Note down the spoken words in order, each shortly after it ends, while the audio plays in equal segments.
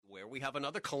We have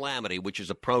another calamity which is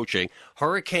approaching,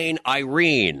 Hurricane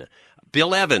Irene.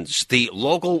 Bill Evans, the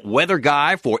local weather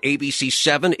guy for ABC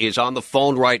 7, is on the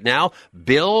phone right now.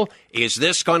 Bill, is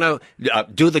this going to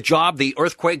do the job the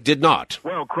earthquake did not?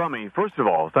 Well, Crummey, first of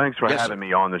all, thanks for having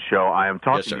me on the show. I am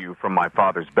talking to you from my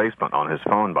father's basement on his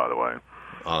phone, by the way.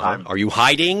 Are you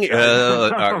hiding?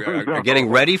 Are getting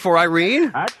ready for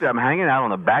Irene? Actually, I'm hanging out on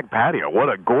the back patio. What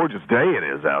a gorgeous day it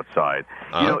is outside.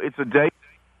 You know, it's a day.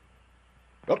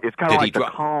 It's kind of like the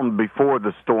calm before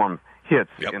the storm hits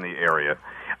in the area.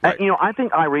 Right. I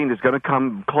think Irene is going to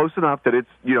come close enough that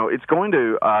it's going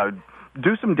to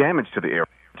do some damage to the area,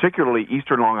 particularly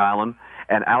eastern Long Island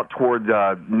and out toward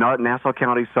Nassau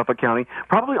County, Suffolk County,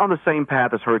 probably on the same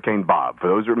path as Hurricane Bob. For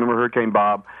those who remember Hurricane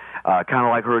Bob, kind of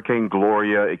like Hurricane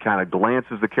Gloria, it kind of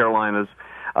glances the Carolinas,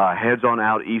 heads on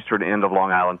out eastern end of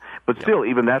Long Island. But still,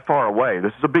 even that far away,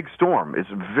 this is a big storm. It's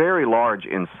very large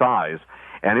in size,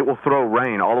 and it will throw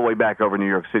rain all the way back over New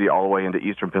York City, all the way into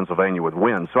eastern Pennsylvania with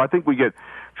winds. So I think we get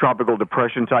tropical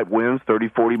depression-type winds, 30,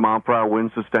 40-mile-per-hour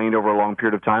winds sustained over a long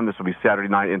period of time. This will be Saturday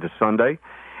night into Sunday.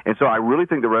 And so I really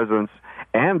think the residents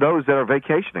and those that are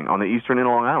vacationing on the eastern end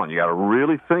of Long Island, you got to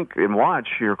really think and watch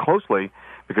here closely,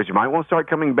 because you might want to start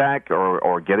coming back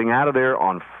or getting out of there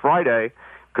on Friday,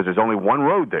 because there's only one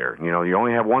road there. You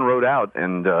only have one road out,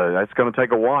 and that's going to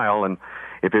take a while. And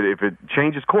if it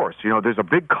changes course, there's a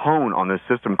big cone on this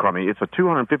system, Crummey. It's a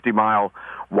 250-mile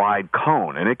wide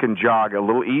cone, and it can jog a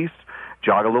little east,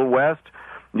 jog a little west.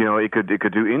 It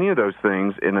could do any of those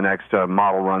things in the next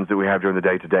model runs that we have during the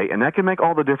day today, and that can make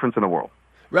all the difference in the world.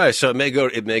 Right, so it may go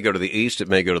to the east, it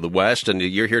may go to the west, and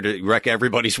you're here to wreck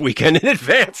everybody's weekend in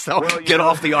advance. So get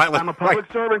off the island. I'm a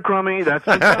public servant, Crummey. That's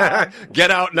the time.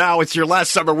 Get out now. It's your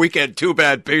last summer weekend. Too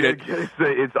bad, Pete.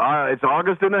 It's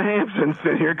August in the Hamptons,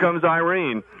 and here comes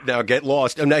Irene. Now get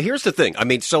lost. Now here's the thing. I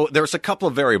mean, so there's a couple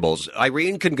of variables.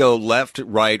 Irene can go left,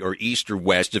 right, or east or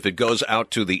west. If it goes out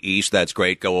to the east, that's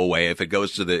great. Go away. If it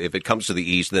comes to the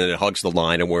east, then it hugs the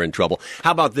line, and we're in trouble.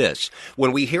 How about this?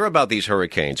 When we hear about these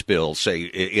hurricanes, Bill, say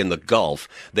in the Gulf,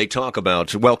 they talk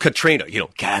about, Katrina,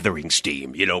 gathering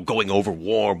steam, going over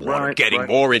warm water, getting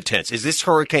more intense. Is this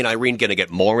Hurricane Irene going to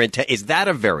get more intense? Is that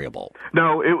a variable?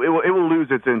 No, it will lose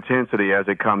its intensity as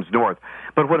it comes north.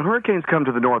 But when hurricanes come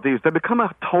to the northeast, they become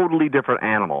a totally different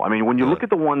animal. I mean, when you look at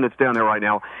the one that's down there right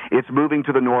now, it's moving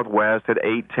to the northwest at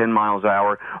 8-10 miles an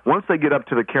hour. Once they get up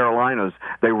to the Carolinas,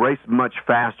 they race much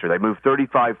faster. They move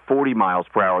 35-40 miles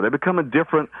per hour. They become a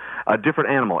different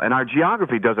animal. And our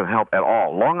geography doesn't help at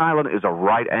all. Long Island is a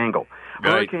right angle.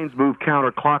 Right. Hurricanes move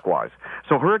counterclockwise.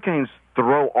 So hurricanes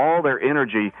throw all their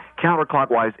energy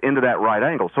counterclockwise into that right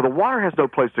angle. So the water has no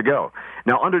place to go.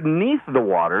 Now, underneath the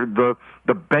water,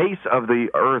 the base of the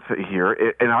earth here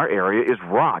in our area is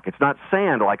rock. It's not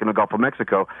sand like in the Gulf of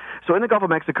Mexico. So in the Gulf of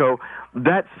Mexico,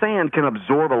 that sand can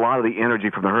absorb a lot of the energy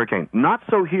from the hurricane. Not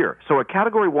so here. So a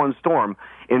Category 1 storm,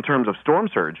 in terms of storm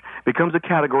surge, becomes a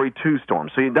Category 2 storm.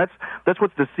 So that's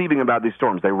what's deceiving about these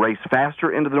storms. They race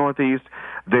faster into the northeast.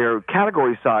 Their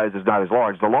category size is not as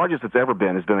large. The largest it's ever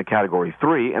been has been a Category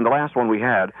 3, and the last one we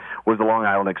had was the Long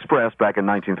Island Express back in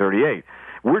 1938.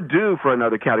 We're due for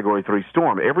another Category 3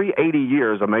 storm. Every 80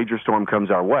 years, a major storm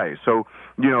comes our way. So,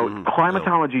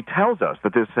 climatology tells us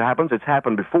that this happens. It's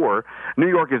happened before. New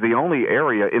York is the only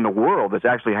area in the world that's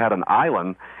actually had an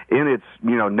island in its,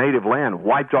 native land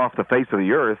wiped off the face of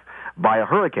the earth by a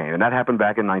hurricane, and that happened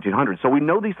back in 1900. So we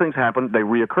know these things happen. They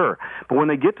reoccur. But when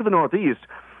they get to the northeast,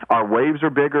 our waves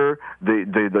are bigger.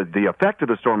 The effect of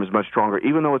the storm is much stronger,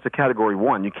 even though it's a Category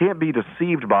 1. You can't be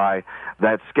deceived by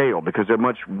that scale, because they're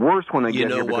much worse when they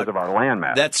get here because of our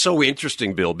landmass. That's so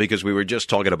interesting, Bill, because we were just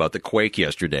talking about the quake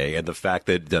yesterday, and the fact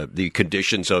that the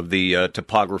conditions of the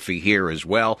topography here as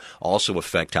well also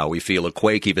affect how we feel a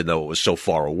quake. Even though it was so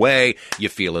far away, you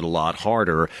feel it a lot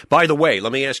harder. By the way,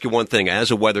 let me ask you one thing. As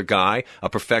a weather guy, a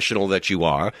professional that you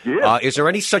are, is there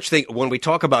any such thing, when we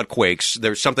talk about quakes,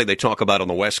 there's something they talk about on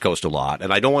the West Coast a lot,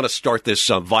 and I don't want to start this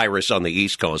virus on the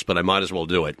East Coast, but I might as well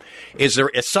do it. Is there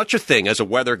such a thing as a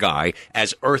weather guy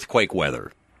as earthquake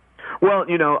weather? Well,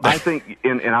 I think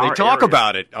in our they talk area,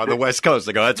 about it on the West Coast.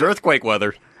 They go, that's earthquake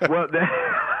weather. Well,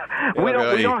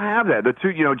 we don't have that. The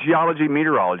two, geology,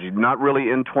 meteorology, not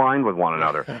really entwined with one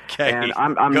another. Okay. And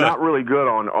I'm not really good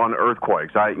on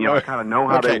earthquakes. I kind of know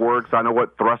how they work. So I know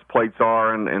what thrust plates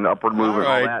are and upward movement and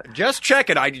all that. Just check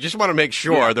it. I just want to make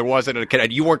sure there wasn't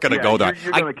you weren't going to go there.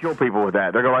 You're going to kill people with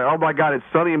that. They're going to oh my God, it's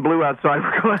sunny and blue outside.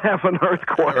 We're going to have an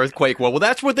earthquake. Earthquake. Well,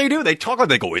 that's what they do. They talk.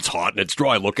 They go, it's hot and it's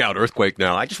dry. Look out, earthquake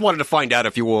now. I just wanted to find out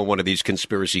if you were one of these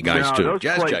conspiracy guys too. Those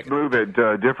plates move at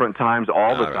different times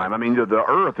all the time. I mean, the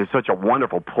Earth is such a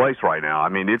wonderful place right now. I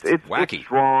mean, it's wacky. It's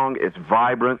strong, it's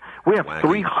vibrant. We have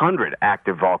 300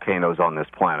 active volcanoes on this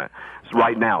planet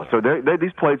right now. So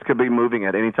these plates could be moving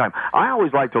at any time. I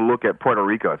always like to look at Puerto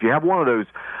Rico. If you have one of those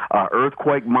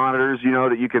earthquake monitors,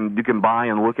 that you can buy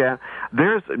and look at,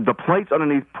 there's the plates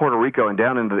underneath Puerto Rico and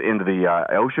down into the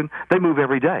ocean. They move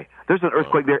every day. There's an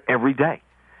earthquake there every day.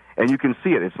 And you can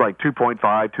see it. It's like 2.5,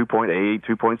 2.8,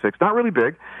 2.6. Not really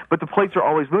big, but the plates are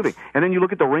always moving. And then you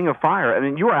look at the Ring of Fire, and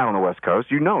then you're out on the West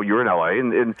Coast. You're in L.A.,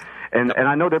 and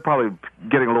I know they're probably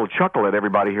getting a little chuckle at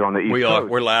everybody here on the East Coast.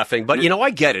 We're laughing. But, I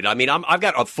get it. I mean, I've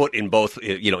got a foot in both,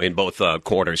 in both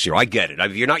corners here. I get it.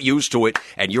 If you're not used to it,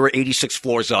 and you're 86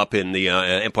 floors up in the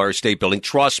Empire State Building,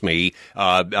 trust me,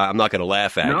 I'm not going to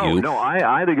laugh at you. No,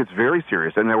 I think it's very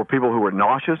serious. And there were people who were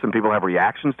nauseous, and people have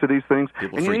reactions to these things.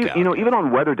 People freak out. Even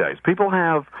on weather days, people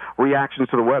have reactions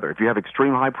to the weather. If you have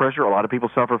extreme high pressure, a lot of people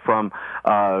suffer from,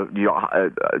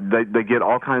 they get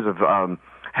all kinds of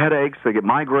headaches. They get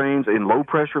migraines. In low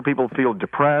pressure, people feel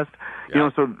depressed. Yeah.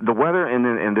 So the weather,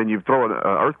 and then you throw an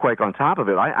earthquake on top of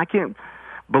it. I can't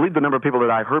believe the number of people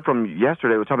that I heard from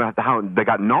yesterday was talking about how they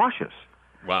got nauseous.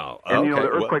 Wow. And, the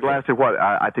earthquake lasted,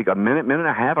 I think a minute and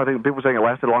a half. I think people were saying it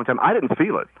lasted a long time. I didn't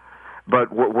feel it,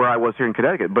 but where I was here in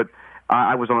Connecticut. But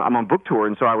I'm on book tour,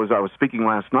 and so I was speaking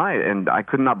last night, and I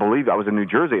could not believe I was in New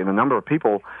Jersey, and the number of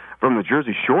people from the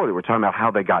Jersey Shore that were talking about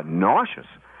how they got nauseous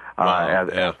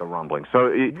at the rumbling. So,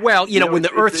 when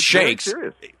the earth shakes,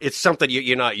 it's something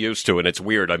you're not used to, and it's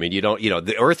weird. I mean,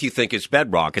 the earth you think is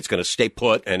bedrock. It's going to stay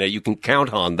put, and you can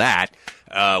count on that.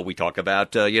 We talk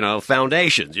about,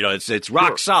 foundations. It's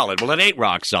rock solid. Well, it ain't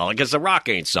rock solid because the rock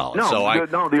ain't solid.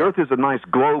 No, the earth is a nice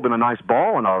globe and a nice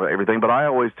ball and everything, but I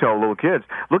always tell little kids,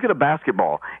 look at a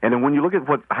basketball, and then when you look at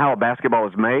how a basketball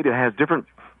is made, it has different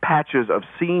patches of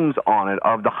seams on it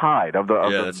of the hide, of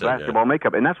the basketball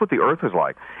makeup, and that's what the earth is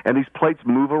like. And these plates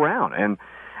move around, and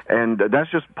that's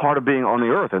just part of being on the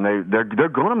earth, and they're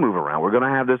going to move around. We're going to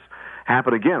have this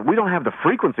happen again. We don't have the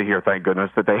frequency here, thank goodness,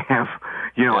 that they have,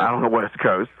 out on the West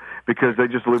Coast, because they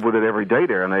just live with it every day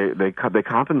there, and they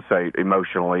compensate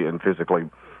emotionally and physically.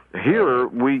 Here,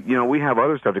 we have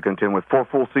other stuff to contend with, 4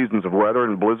 full seasons of weather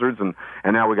and blizzards, and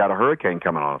now we got a hurricane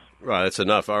coming on us. Right, that's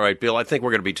enough. All right, Bill, I think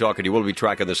we're going to be talking to you. We'll be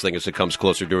tracking this thing as it comes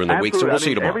closer during the week, so we'll see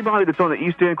you tomorrow. Everybody that's on the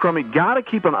East End, Crummey, got to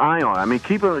keep an eye on it. I mean,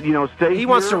 stay He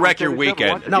wants to wreck your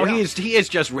weekend. No, he is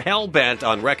just hell-bent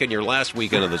on wrecking your last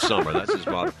weekend of the summer. That's his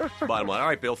bottom line. All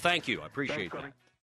right, Bill, thank you. I appreciate that.